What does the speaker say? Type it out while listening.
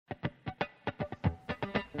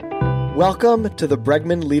Welcome to the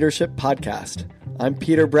Bregman Leadership Podcast. I'm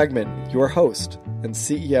Peter Bregman, your host and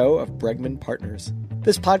CEO of Bregman Partners.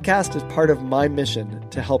 This podcast is part of my mission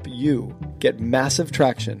to help you get massive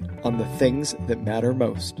traction on the things that matter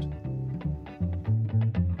most.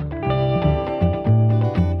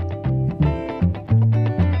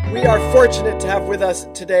 We are fortunate to have with us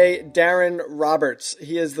today Darren Roberts.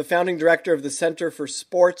 He is the founding director of the Center for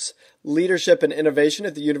Sports, Leadership, and Innovation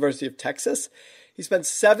at the University of Texas. He spent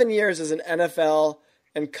 7 years as an NFL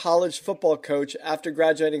and college football coach after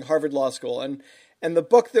graduating Harvard Law School. And the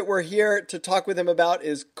book that we're here to talk with him about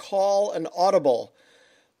is Call an Audible.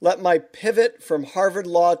 Let my pivot from Harvard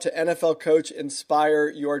Law to NFL coach inspire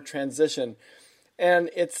your transition. And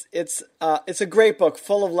it's a great book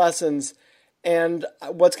full of lessons. And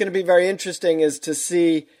what's going to be very interesting is to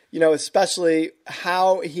see, especially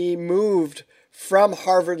how he moved from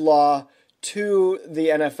Harvard Law to the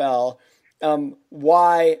NFL.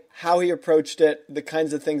 How he approached it, the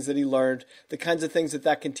kinds of things that he learned, the kinds of things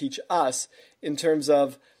that can teach us in terms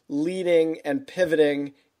of leading and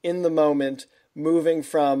pivoting in the moment, moving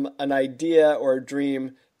from an idea or a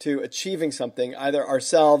dream to achieving something, either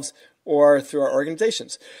ourselves or through our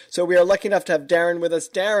organizations. So we are lucky enough to have Darren with us.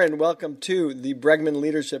 Darren, welcome to the Bregman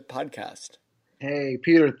Leadership Podcast. Hey,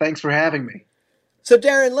 Peter, thanks for having me. So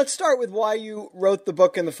Darren, let's start with why you wrote the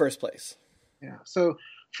book in the first place. Yeah, so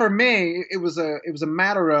for me, it was a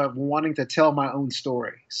matter of wanting to tell my own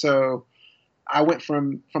story. So I went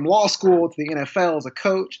from law school to the NFL as a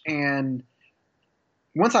coach, and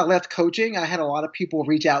once I left coaching, I had a lot of people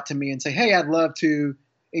reach out to me and say, "Hey, I'd love to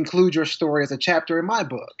include your story as a chapter in my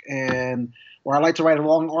book," or I'd like to write a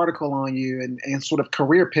long article on you and sort of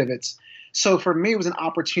career pivots. So for me, it was an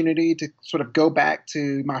opportunity to sort of go back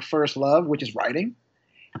to my first love, which is writing,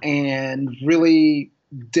 and really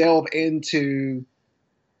delve into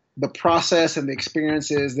the process and the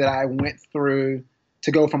experiences that I went through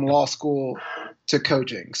to go from law school to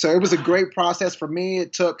coaching. So it was a great process for me.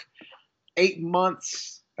 It took 8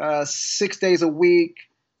 months, 6 days a week,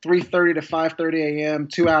 3:30 to 5:30 a.m.,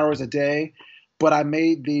 2 hours a day. But I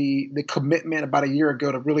made the commitment about a year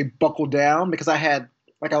ago to really buckle down because I had,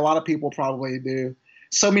 like a lot of people probably do,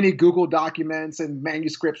 so many Google documents and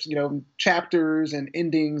manuscripts, chapters and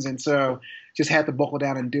endings. And so just had to buckle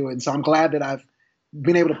down and do it. And so I'm glad that I've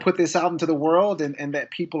been able to put this out into the world and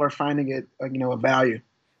that people are finding it, a value.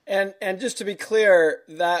 And just to be clear,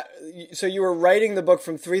 so you were writing the book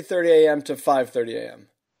from 3:30 a.m. to 5:30 a.m.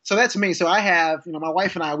 So that's me. So I have, my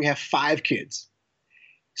wife and I, we have 5 kids.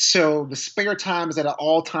 So the spare time is at an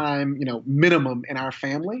all-time, minimum in our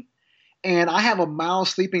family. And I have a mild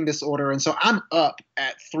sleeping disorder. And so I'm up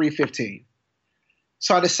at 3:15.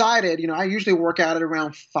 So I decided, I usually work out at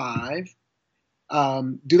around 5.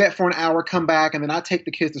 Do that for an hour, come back, and then I take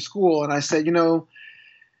the kids to school. And I said,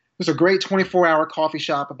 there's a great 24-hour coffee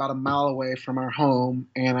shop about a mile away from our home.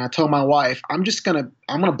 And I told my wife, I'm going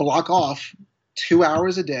to block off 2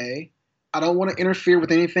 hours a day. I don't want to interfere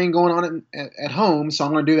with anything going on at home. So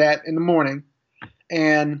I'm going to do that in the morning.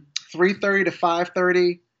 And 3:30 to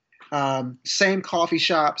 5:30, same coffee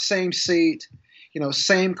shop, same seat,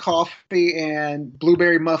 same coffee and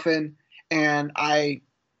blueberry muffin. And I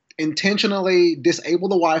intentionally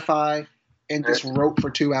disabled the Wi-Fi and just wrote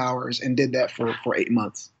for 2 hours and did that for 8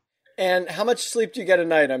 months. And how much sleep do you get a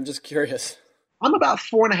night? I'm just curious. I'm about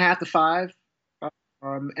 4.5 to 5.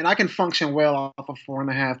 And I can function well off of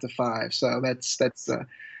 4.5 to 5. So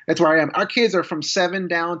that's where I am. Our kids are from 7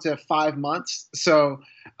 down to 5 months. So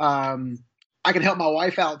I can help my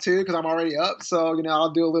wife out too because I'm already up. So,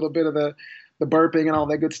 I'll do a little bit of the burping and all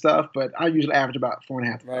that good stuff. But I usually average about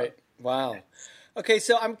 4.5 to 5. Right. Wow. Okay,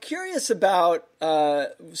 so I'm curious about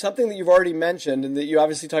something that you've already mentioned and that you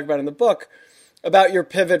obviously talk about in the book about your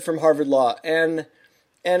pivot from Harvard Law. And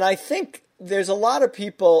I think there's a lot of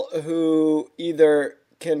people who either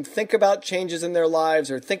can think about changes in their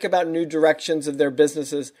lives or think about new directions of their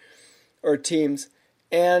businesses or teams.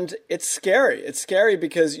 And it's scary. It's scary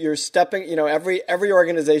because you're stepping, every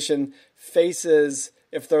organization faces,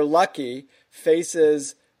 if they're lucky,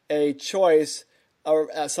 faces a choice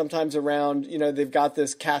sometimes around, they've got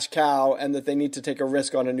this cash cow and that they need to take a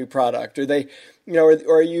risk on a new product, or they,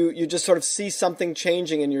 or you just sort of see something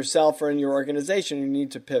changing in yourself or in your organization, you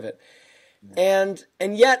need to pivot. And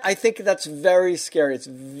yet I think that's very scary. It's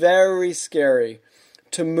very scary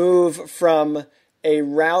to move from a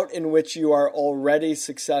route in which you are already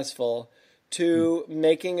successful to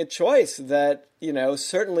making a choice that,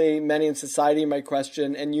 certainly many in society might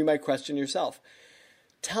question and you might question yourself.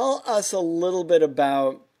 Tell us a little bit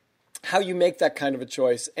about how you make that kind of a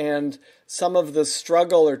choice and some of the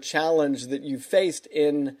struggle or challenge that you faced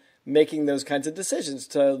in making those kinds of decisions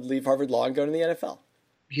to leave Harvard Law and go to the NFL?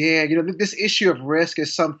 Yeah, this issue of risk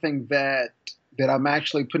is something that I'm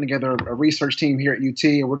actually putting together a research team here at UT,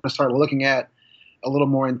 and we're going to start looking at a little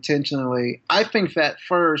more intentionally. I think that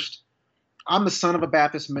first, I'm the son of a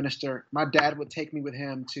Baptist minister. My dad would take me with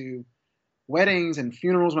him to weddings and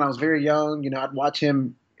funerals when I was very young. I'd watch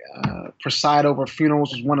him preside over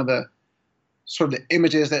funerals. Was one of the sort of the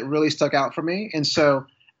images that really stuck out for me. And so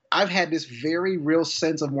I've had this very real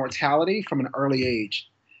sense of mortality from an early age.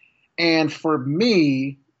 And for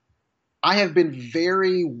me, I have been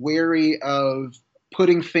very wary of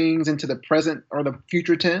putting things into the present or the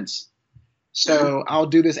future tense. So I'll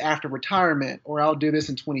do this after retirement, or I'll do this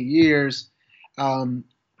in 20 years.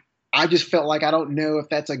 I just felt like I don't know if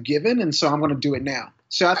that's a given, and so I'm going to do it now.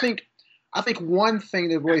 So I think one thing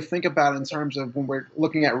to really think about in terms of when we're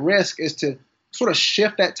looking at risk is to sort of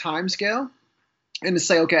shift that time scale and to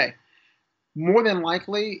say, okay, more than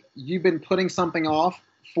likely you've been putting something off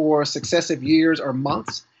for successive years or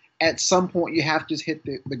months. At some point, you have to just hit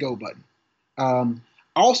the go button.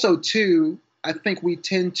 Also, too, I think we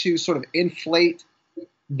tend to sort of inflate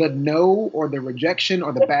the no or the rejection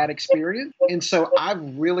or the bad experience. And so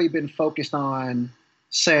I've really been focused on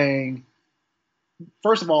saying,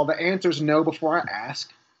 first of all, the answer is no before I ask.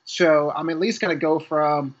 So I'm at least going to go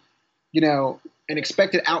from, an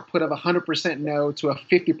expected output of 100% no to a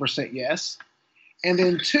 50% yes. And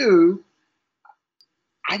then two,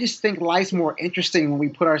 I just think life's more interesting when we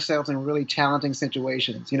put ourselves in really challenging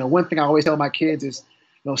situations. One thing I always tell my kids is,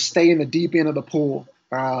 stay in the deep end of the pool.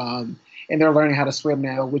 And they're learning how to swim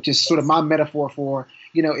now, which is sort of my metaphor for,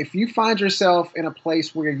 if you find yourself in a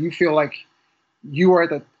place where you feel like you are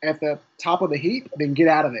at the top of the heap, then get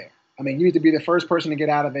out of there. I mean, you need to be the first person to get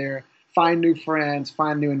out of there, find new friends,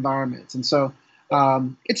 find new environments. And so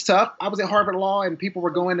it's tough. I was at Harvard Law and people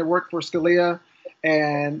were going to work for Scalia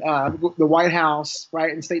and the White House,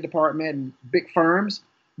 right, and State Department and big firms.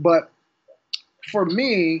 But for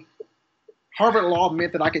me, Harvard Law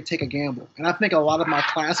meant that I could take a gamble. And I think a lot of my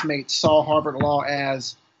classmates saw Harvard Law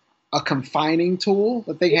as a confining tool,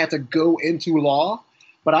 that they had to go into law.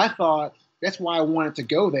 But I thought that's why I wanted to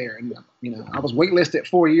go there. And, I was waitlisted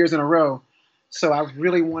 4 years in a row. So I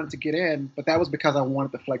really wanted to get in, but that was because I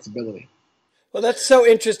wanted the flexibility. Well, that's so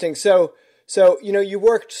interesting. So, you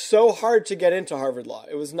worked so hard to get into Harvard Law.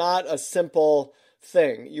 It was not a simple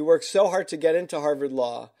thing. You worked so hard to get into Harvard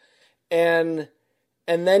Law, and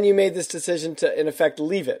then you made this decision to, in effect,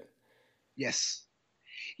 leave it. Yes.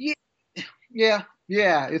 Yeah,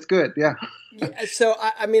 it's good. Yeah. So,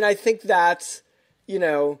 I think that's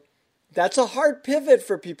a hard pivot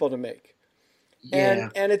for people to make. Yeah.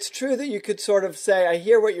 And it's true that you could sort of say, I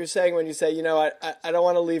hear what you're saying when you say, I don't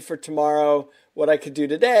want to leave for tomorrow what I could do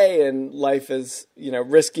today, and life is,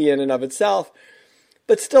 risky in and of itself.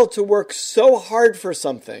 But still, to work so hard for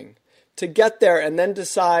something, to get there and then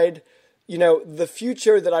decide, the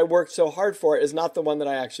future that I worked so hard for is not the one that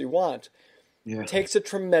I actually want, takes a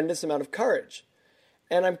tremendous amount of courage.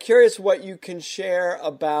 And I'm curious what you can share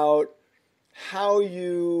about how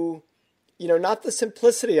you, not the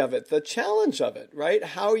simplicity of it, the challenge of it, right?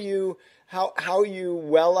 How you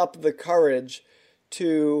well up the courage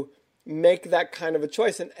to make that kind of a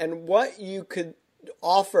choice, and what you could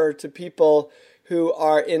offer to people who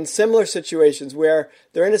are in similar situations where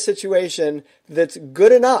they're in a situation that's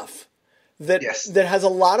good enough, that has a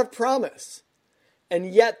lot of promise,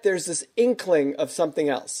 and yet there's this inkling of something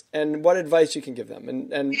else, and what advice you can give them,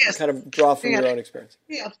 and kind of draw from your own experience.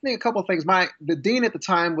 Yeah, I think a couple of things. The dean at the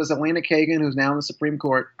time was Elena Kagan, who's now in the Supreme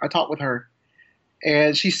Court. I talked with her,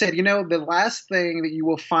 and she said, the last thing that you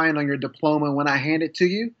will find on your diploma when I hand it to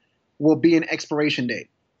you will be an expiration date,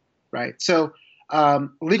 right? So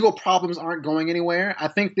legal problems aren't going anywhere. I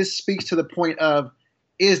think this speaks to the point of,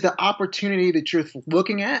 is the opportunity that you're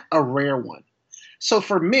looking at a rare one? So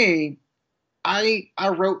for me, I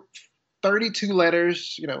wrote 32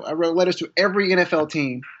 letters. I wrote letters to every NFL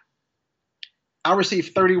team. I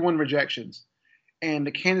received 31 rejections, and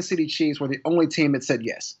the Kansas City Chiefs were the only team that said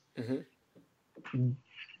yes. Mm-hmm.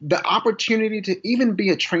 The opportunity to even be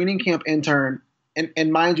a training camp intern,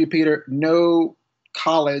 and mind you, Peter, no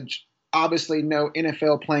college, obviously no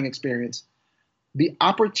NFL playing experience. The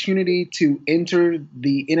opportunity to enter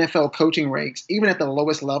the NFL coaching ranks, even at the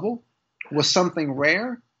lowest level, was something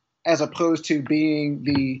rare, as opposed to being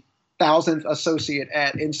the 1,000th associate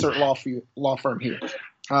at insert law firm here.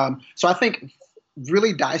 So I think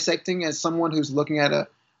really dissecting as someone who's looking at an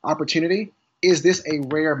opportunity, is this a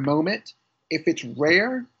rare moment? If it's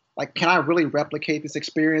rare, can I really replicate this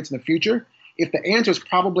experience in the future? If the answer is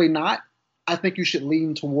probably not, I think you should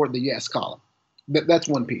lean toward the yes column. That's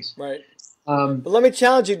one piece. Right. Um, But let me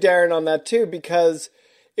challenge you, Darren, on that too, because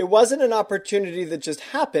it wasn't an opportunity that just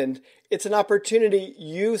happened. It's an opportunity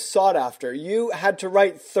you sought after. You had to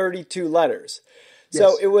write 32 letters.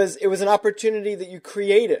 So yes. it was an opportunity that you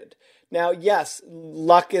created. Now, yes,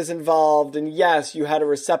 luck is involved, and yes, you had a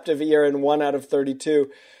receptive ear in 1 out of 32,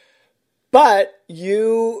 but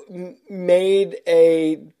you made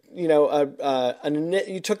you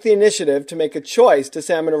took the initiative to make a choice to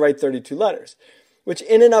say, I'm going to write 32 letters, which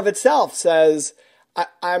in and of itself says,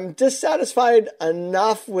 I'm dissatisfied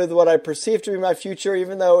enough with what I perceive to be my future,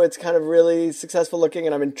 even though it's kind of really successful looking,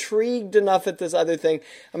 and I'm intrigued enough at this other thing.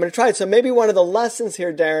 I'm going to try it. So maybe one of the lessons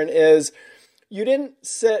here, Darren, is you didn't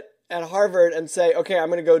sit at Harvard and say, okay, I'm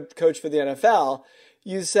going to go coach for the NFL.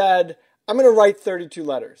 You said, I'm going to write 32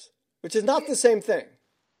 letters, which is not the same thing.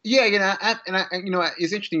 Yeah,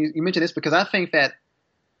 it's interesting you mentioned this because I think that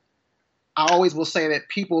I always will say that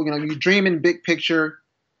people, you dream in big picture,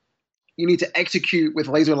 you need to execute with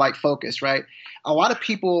laser-like focus, right? A lot of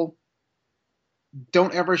people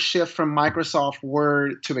don't ever shift from Microsoft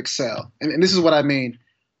Word to Excel. And this is what I mean.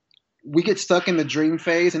 We get stuck in the dream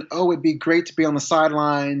phase and, it'd be great to be on the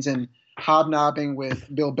sidelines and hobnobbing with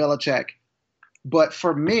Bill Belichick. But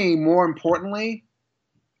for me, more importantly,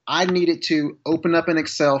 I needed to open up an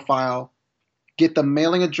Excel file, get the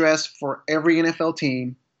mailing address for every NFL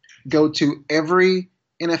team, go to every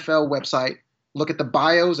NFL website, look at the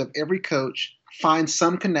bios of every coach, find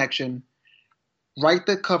some connection, write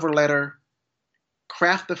the cover letter,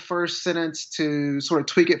 craft the first sentence to sort of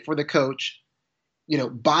tweak it for the coach,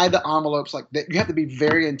 buy the envelopes like that. You have to be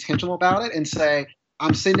very intentional about it and say,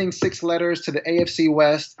 I'm sending 6 letters to the AFC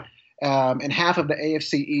West and half of the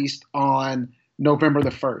AFC East on November the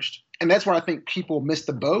 1st. And that's where I think people miss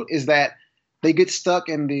the boat, is that they get stuck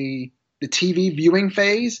in the TV viewing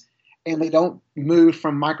phase and they don't move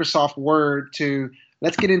from Microsoft Word to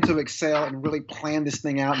let's get into Excel and really plan this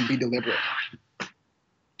thing out and be deliberate.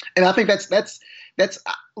 And I think that's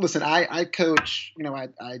listen, I coach,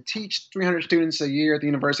 I teach 300 students a year at the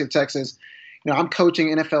University of Texas. I'm coaching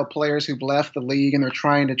NFL players who've left the league and they're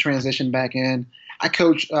trying to transition back in. I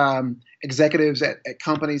coach executives at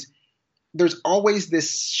companies. There's always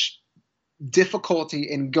this difficulty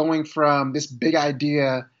in going from this big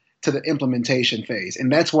idea to the implementation phase.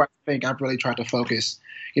 And that's where I think I've really tried to focus,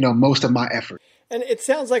 most of my effort. And it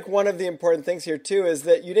sounds like one of the important things here too is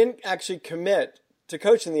that you didn't actually commit to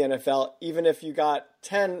coach in the NFL, even if you got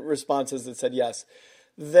 10 responses that said yes,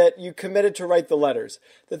 that you committed to write the letters,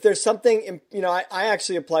 that there's something, I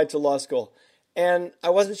actually applied to law school and I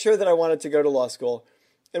wasn't sure that I wanted to go to law school.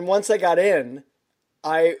 And once I got in,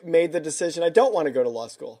 I made the decision I don't want to go to law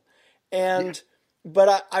school.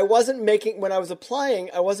 But I wasn't making, when I was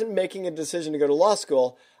applying, I wasn't making a decision to go to law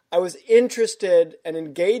school. I was interested and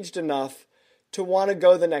engaged enough to want to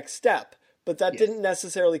go the next step, but that didn't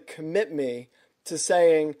necessarily commit me to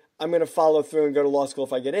saying I'm going to follow through and go to law school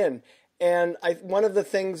if I get in. And one of the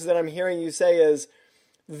things that I'm hearing you say is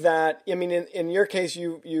that, in your case,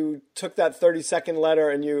 you took that 30-second letter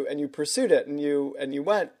and you pursued it and you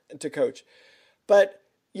went to coach. But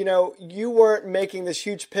you weren't making this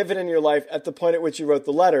huge pivot in your life at the point at which you wrote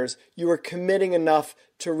the letters. You were committing enough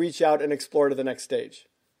to reach out and explore to the next stage.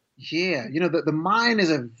 Yeah, the mind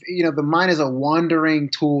is a wandering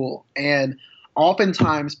tool, and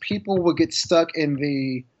oftentimes people will get stuck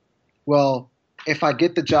in if I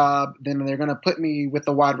get the job, then they're going to put me with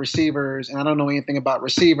the wide receivers, and I don't know anything about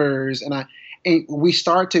receivers, and we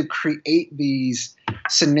start to create these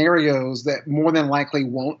scenarios that more than likely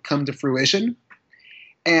won't come to fruition.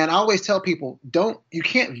 And I always tell people, you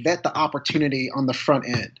can't vet the opportunity on the front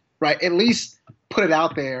end, right? At least put it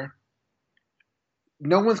out there.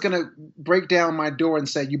 No one's going to break down my door and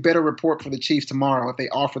say, you better report for the Chiefs tomorrow if they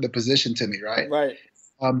offer the position to me, right? Right.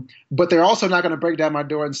 But they're also not going to break down my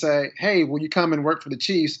door and say, hey, will you come and work for the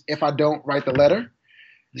Chiefs if I don't write the letter?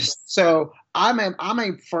 So I'm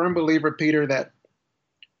a firm believer, Peter, that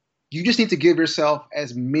you just need to give yourself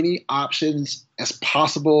as many options as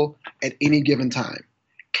possible at any given time.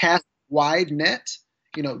 Cast a wide net,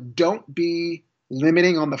 don't be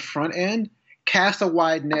limiting on the front end. Cast a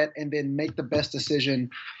wide net and then make the best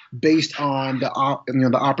decision based on the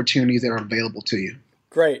opportunities that are available to you.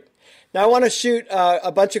 Great. Now I want to shoot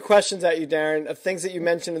a bunch of questions at you, Darren, of things that you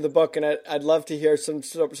mentioned in the book, and I'd love to hear some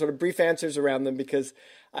sort of brief answers around them because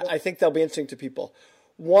I think they'll be interesting to people.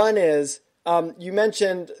 One is you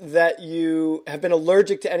mentioned that you have been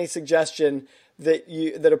allergic to any suggestion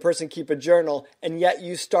that a person keep a journal, and yet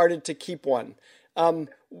you started to keep one.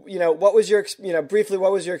 What was your briefly?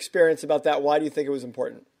 What was your experience about that? Why do you think it was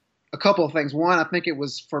important? A couple of things. One, I think it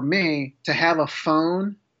was for me to have a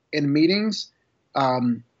phone in meetings.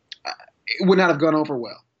 it would not have gone over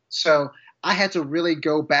well. So I had to really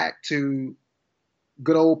go back to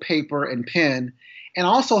good old paper and pen. And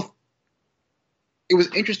also, it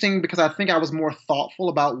was interesting because I think I was more thoughtful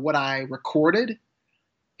about what I recorded.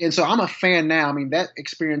 And so I'm a fan now. I mean, that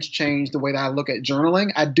experience changed the way that I look at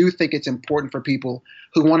journaling. I do think it's important for people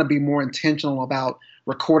who want to be more intentional about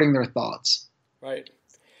recording their thoughts. Right.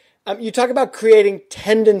 You talk about creating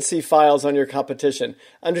tendency files on your competition,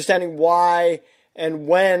 understanding why and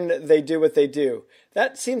when they do what they do.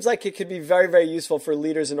 That seems like it could be very, very useful for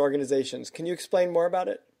leaders and organizations. Can you explain more about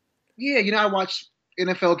it? Yeah, I watched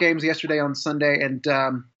NFL games yesterday on Sunday, and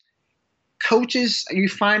coaches, you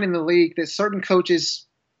find in the league that certain coaches,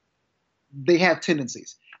 they have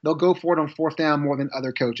tendencies. They'll go for it on fourth down more than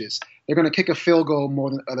other coaches. They're going to kick a field goal more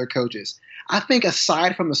than other coaches. I think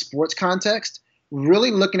aside from the sports context,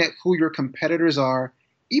 really looking at who your competitors are,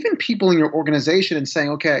 even people in your organization, and saying,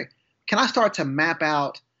 okay, can I start to map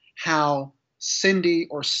out how Cindy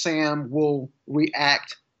or Sam will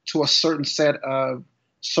react to a certain set of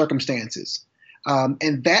circumstances?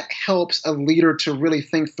 And that helps a leader to really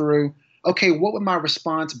think through, okay, what would my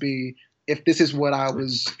response be if this is what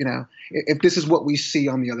if this is what we see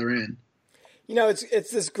on the other end?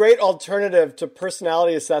 It's this great alternative to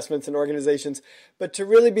personality assessments in organizations, but to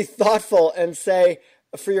really be thoughtful and say,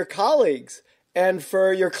 for your colleagues and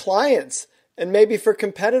for your clients and maybe for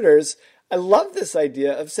competitors, I love this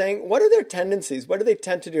idea of saying, what are their tendencies? What do they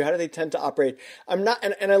tend to do? How do they tend to operate? And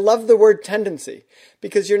I love the word tendency,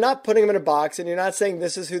 because you're not putting them in a box and you're not saying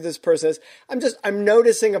this is who this person is. I'm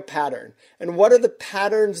noticing a pattern. And what are the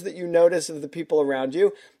patterns that you notice of the people around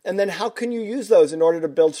you? And then how can you use those in order to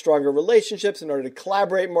build stronger relationships, in order to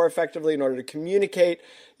collaborate more effectively, in order to communicate,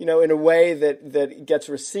 in a way that gets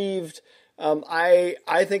received?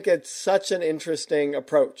 I think it's such an interesting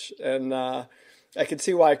approach, and I can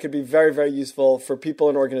see why it could be very, very useful for people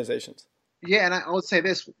and organizations. Yeah, and I would say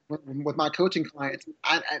this with my coaching clients.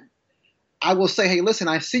 I will say, hey, listen,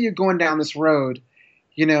 I see you going down this road.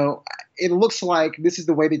 It looks like this is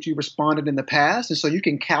the way that you responded in the past, and so you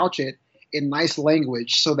can couch it in nice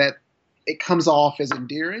language so that it comes off as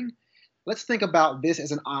endearing. Let's think about this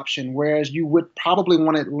as an option, whereas you would probably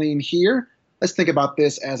want to lean here. Let's think about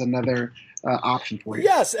this as another option for you.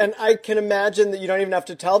 Yes, and I can imagine that you don't even have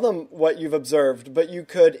to tell them what you've observed, but you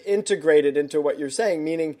could integrate it into what you're saying,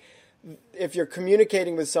 meaning if you're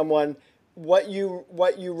communicating with someone, what you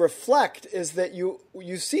reflect is that you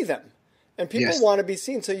see them. And people want to be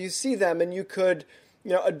seen, so you see them, and you could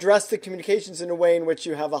address the communications in a way in which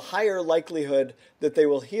you have a higher likelihood that they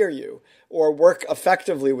will hear you or work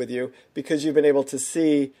effectively with you because you've been able to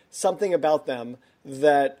see something about them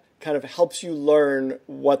that kind of helps you learn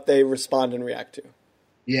what they respond and react to.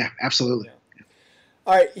 Yeah, absolutely. Yeah.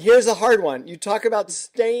 All right, here's a hard one. You talk about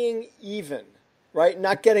staying even, right?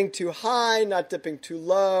 Not getting too high, not dipping too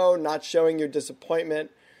low, not showing your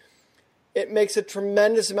disappointment. It makes a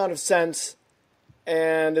tremendous amount of sense,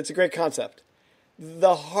 and it's a great concept.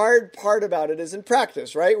 The hard part about it is in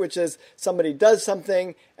practice, right? Which is somebody does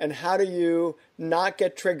something, and how do you not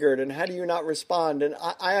get triggered, and how do you not respond? And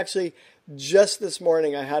I actually, just this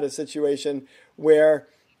morning, I had a situation where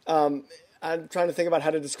I'm trying to think about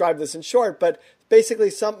how to describe this in short, but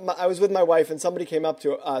basically I was with my wife, and somebody came up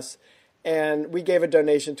to us, and we gave a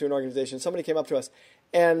donation to an organization. Somebody came up to us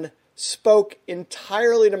and spoke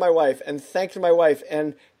entirely to my wife and thanked my wife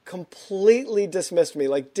and completely dismissed me,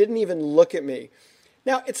 like didn't even look at me.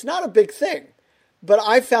 Now, it's not a big thing, but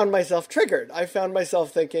I found myself triggered. I found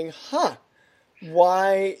myself thinking,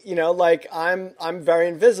 why, like I'm very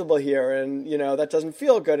invisible here, and, that doesn't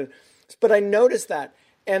feel good. But I noticed that.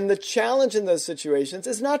 And the challenge in those situations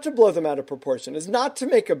is not to blow them out of proportion, is not to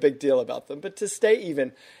make a big deal about them, but to stay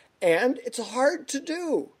even. And it's hard to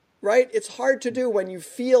do, right? It's hard to do when you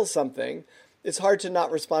feel something. It's hard to not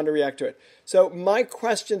respond or react to it. So my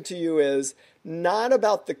question to you is not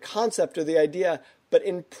about the concept or the idea, but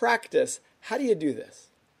in practice, how do you do this?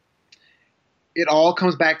 It all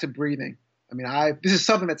comes back to breathing. I mean, this is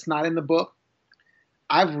something that's not in the book.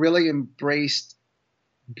 I've really embraced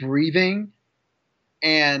breathing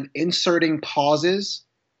and inserting pauses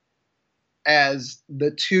as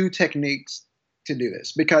the two techniques to do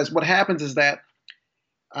this. Because what happens is that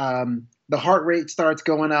the heart rate starts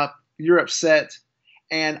going up, you're upset,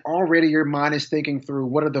 and already your mind is thinking through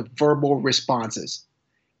what are the verbal responses.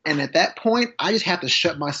 And at that point, I just have to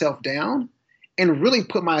shut myself down and really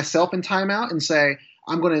put myself in timeout and say,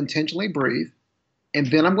 I'm going to intentionally breathe, and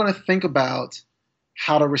then I'm going to think about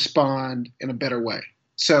how to respond in a better way.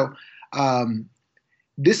 So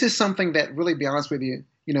this is something that, really, be honest with you,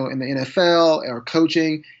 in the NFL or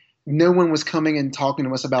coaching, no one was coming and talking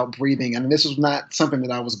to us about breathing. And this was not something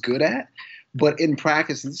that I was good at, but in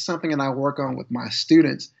practice, it's something that I work on with my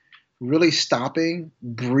students. Really stopping,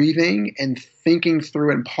 breathing, and thinking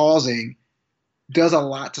through and pausing does a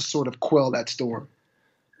lot to sort of quell that storm.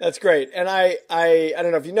 That's great. And I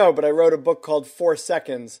don't know if you know, but I wrote a book called 4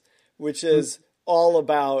 Seconds, which is all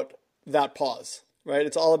about that pause, right?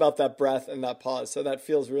 It's all about that breath and that pause. So that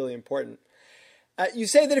feels really important. You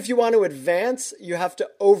say that if you want to advance, you have to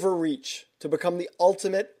overreach to become the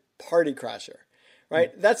ultimate party crasher,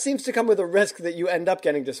 right? That seems to come with a risk that you end up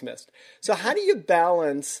getting dismissed. So how do you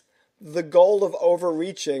balance the goal of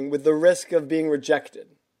overreaching with the risk of being rejected?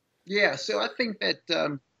 Yeah, so I think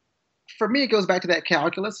that for me, it goes back to that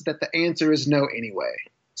calculus that the answer is no anyway.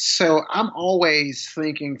 So I'm always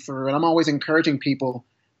thinking through, and I'm always encouraging people,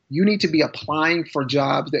 you need to be applying for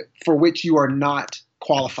jobs that for which you are not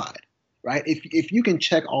qualified, right? If you can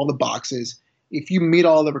check all the boxes, if you meet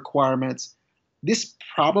all the requirements, this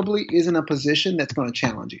probably isn't a position that's going to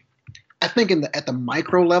challenge you. I think at the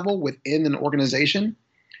micro level within an organization,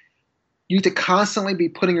 you need to constantly be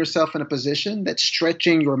putting yourself in a position that's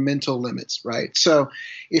stretching your mental limits, right? So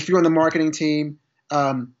if you're on the marketing team,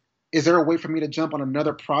 is there a way for me to jump on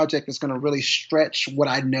another project that's going to really stretch what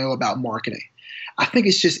I know about marketing? I think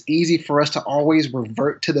it's just easy for us to always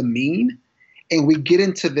revert to the mean, and we get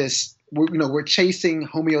into this, we're chasing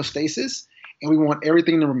homeostasis, and we want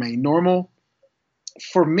everything to remain normal.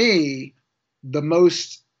 For me, the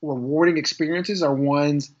most rewarding experiences are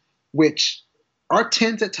ones which are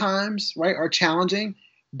tense at times, right, are challenging,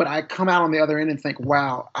 but I come out on the other end and think,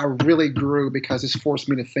 wow, I really grew because it's forced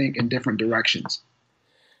me to think in different directions.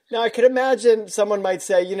 Now, I could imagine someone might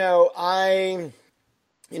say, I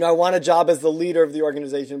want a job as the leader of the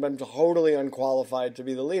organization, but I'm totally unqualified to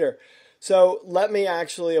be the leader. So let me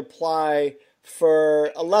actually apply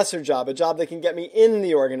for a lesser job, a job that can get me in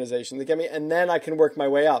the organization, and then I can work my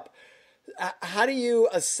way up. How do you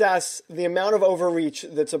assess the amount of overreach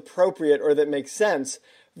that's appropriate or that makes sense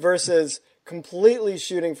versus completely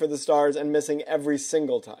shooting for the stars and missing every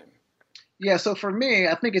single time? Yeah, so for me,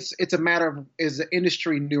 I think it's a matter of, is the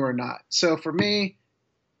industry new or not? So for me,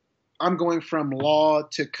 I'm going from law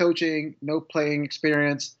to coaching, no playing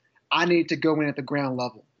experience. I need to go in at the ground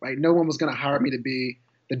level, right? No one was going to hire me to be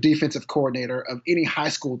the defensive coordinator of any high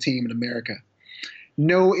school team in America.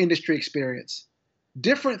 No industry experience.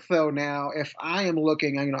 Different though now, if I am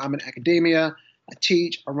looking, I'm in academia, I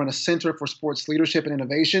teach, I run a center for sports leadership and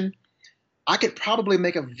innovation. I could probably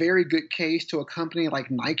make a very good case to a company like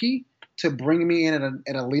Nike to bring me in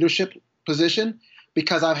at a leadership position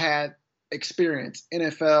because I've had experience,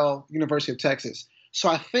 NFL, University of Texas. So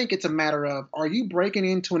I think it's a matter of, are you breaking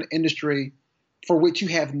into an industry for which you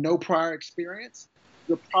have no prior experience?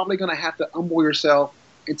 You're probably going to have to humble yourself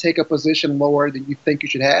and take a position lower than you think you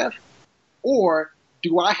should have. Or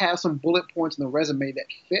do I have some bullet points in the resume that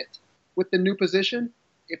fit with the new position?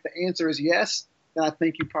 If the answer is yes, then I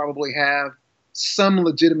think you probably have some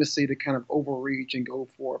legitimacy to kind of overreach and go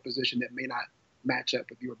for a position that may not match up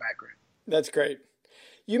with your background. That's great.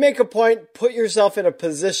 You make a point, put yourself in a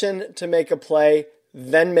position to make a play,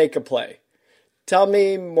 then make a play. Tell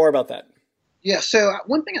me more about that. Yeah, so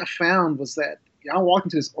one thing I found was that I walked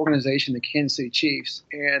into this organization, the Kansas City Chiefs,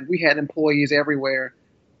 and we had employees everywhere.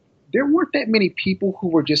 There weren't that many people who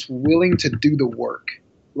were just willing to do the work,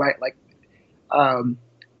 right? Like,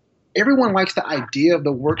 everyone likes the idea of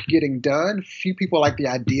the work getting done. Few people like the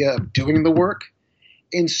idea of doing the work.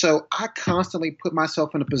 And so I constantly put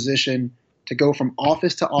myself in a position to go from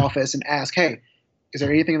office to office and ask, hey, is there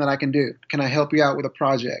anything that I can do? Can I help you out with a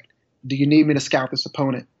project? Do you need me to scout this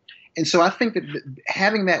opponent? And so I think that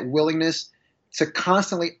having that willingness to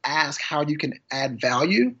constantly ask how you can add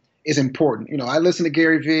value is important. I listen to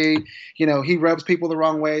Gary Vee. He rubs people the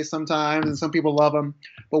wrong way sometimes, and some people love him.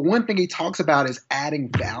 But one thing he talks about is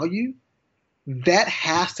adding value. That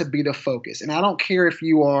has to be the focus. And I don't care if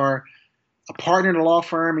you are a partner in a law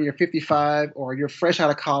firm and you're 55 or you're fresh out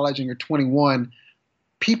of college and you're 21.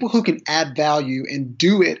 People who can add value and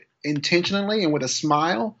do it intentionally and with a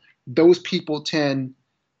smile, those people tend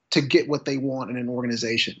to get what they want in an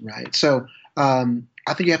organization, right? So I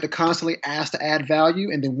think you have to constantly ask to add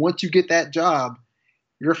value. And then once you get that job,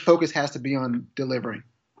 your focus has to be on delivering.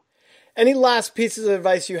 Any last pieces of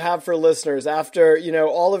advice you have for listeners after,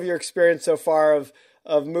 all of your experience so far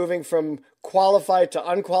of moving from qualified to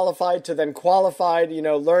unqualified to then qualified,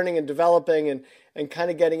 learning and developing and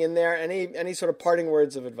kind of getting in there? Any sort of parting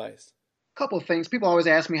words of advice? A couple of things. People always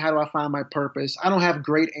ask me, how do I find my purpose? I don't have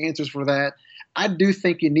great answers for that. I do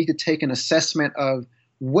think you need to take an assessment of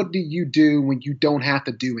what do you do when you don't have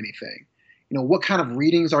to do anything? What kind of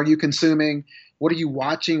readings are you consuming? What are you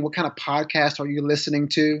watching? What kind of podcast are you listening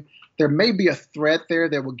to? There may be a thread there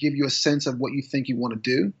that will give you a sense of what you think you want to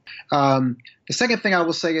do. The second thing I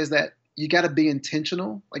will say is that you got to be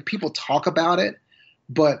intentional. Like, people talk about it,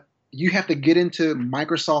 but you have to get into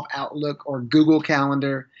Microsoft Outlook or Google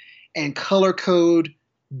Calendar and color code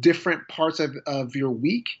different parts of your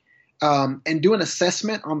week, and do an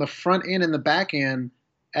assessment on the front end and the back end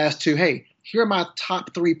as to, hey, here are my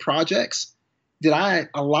top 3 projects. Did I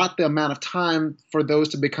allot the amount of time for those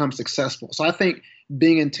to become successful? So I think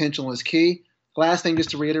being intentional is key. Last thing, just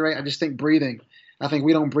to reiterate, I just think breathing. I think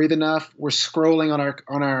we don't breathe enough. We're scrolling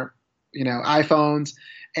on our iPhones,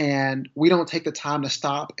 and we don't take the time to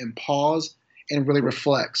stop and pause and really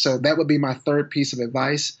reflect. So that would be my third piece of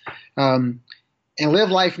advice. And live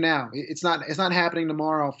life now. It's not happening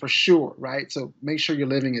tomorrow for sure, right? So make sure you're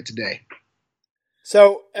living it today.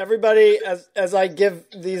 So everybody, as I give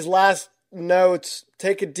these last notes,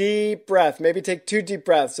 take a deep breath. Maybe take 2 deep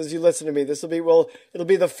breaths as you listen to me. It'll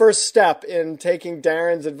be the first step in taking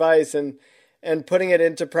Darren's advice and putting it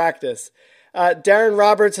into practice. Darren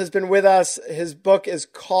Roberts has been with us. His book is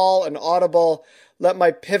Call an Audible. Let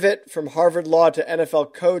my pivot from Harvard Law to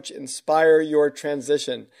NFL coach inspire your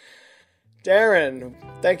transition. Darren,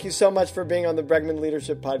 thank you so much for being on the Bregman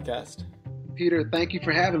Leadership Podcast. Peter, thank you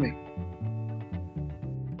for having me.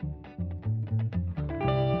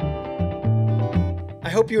 I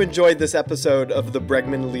hope you enjoyed this episode of the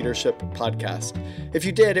Bregman Leadership Podcast. If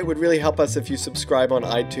you did, it would really help us if you subscribe on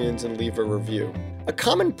iTunes and leave a review. A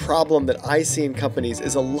common problem that I see in companies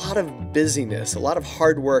is a lot of busyness, a lot of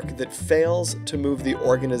hard work that fails to move the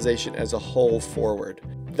organization as a whole forward.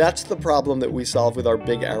 That's the problem that we solve with our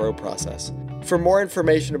Big Arrow process. For more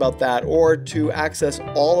information about that, or to access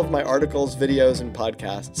all of my articles, videos, and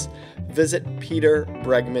podcasts, visit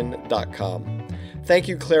peterbregman.com. Thank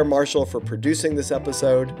you, Claire Marshall, for producing this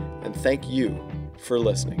episode, and thank you for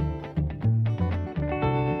listening.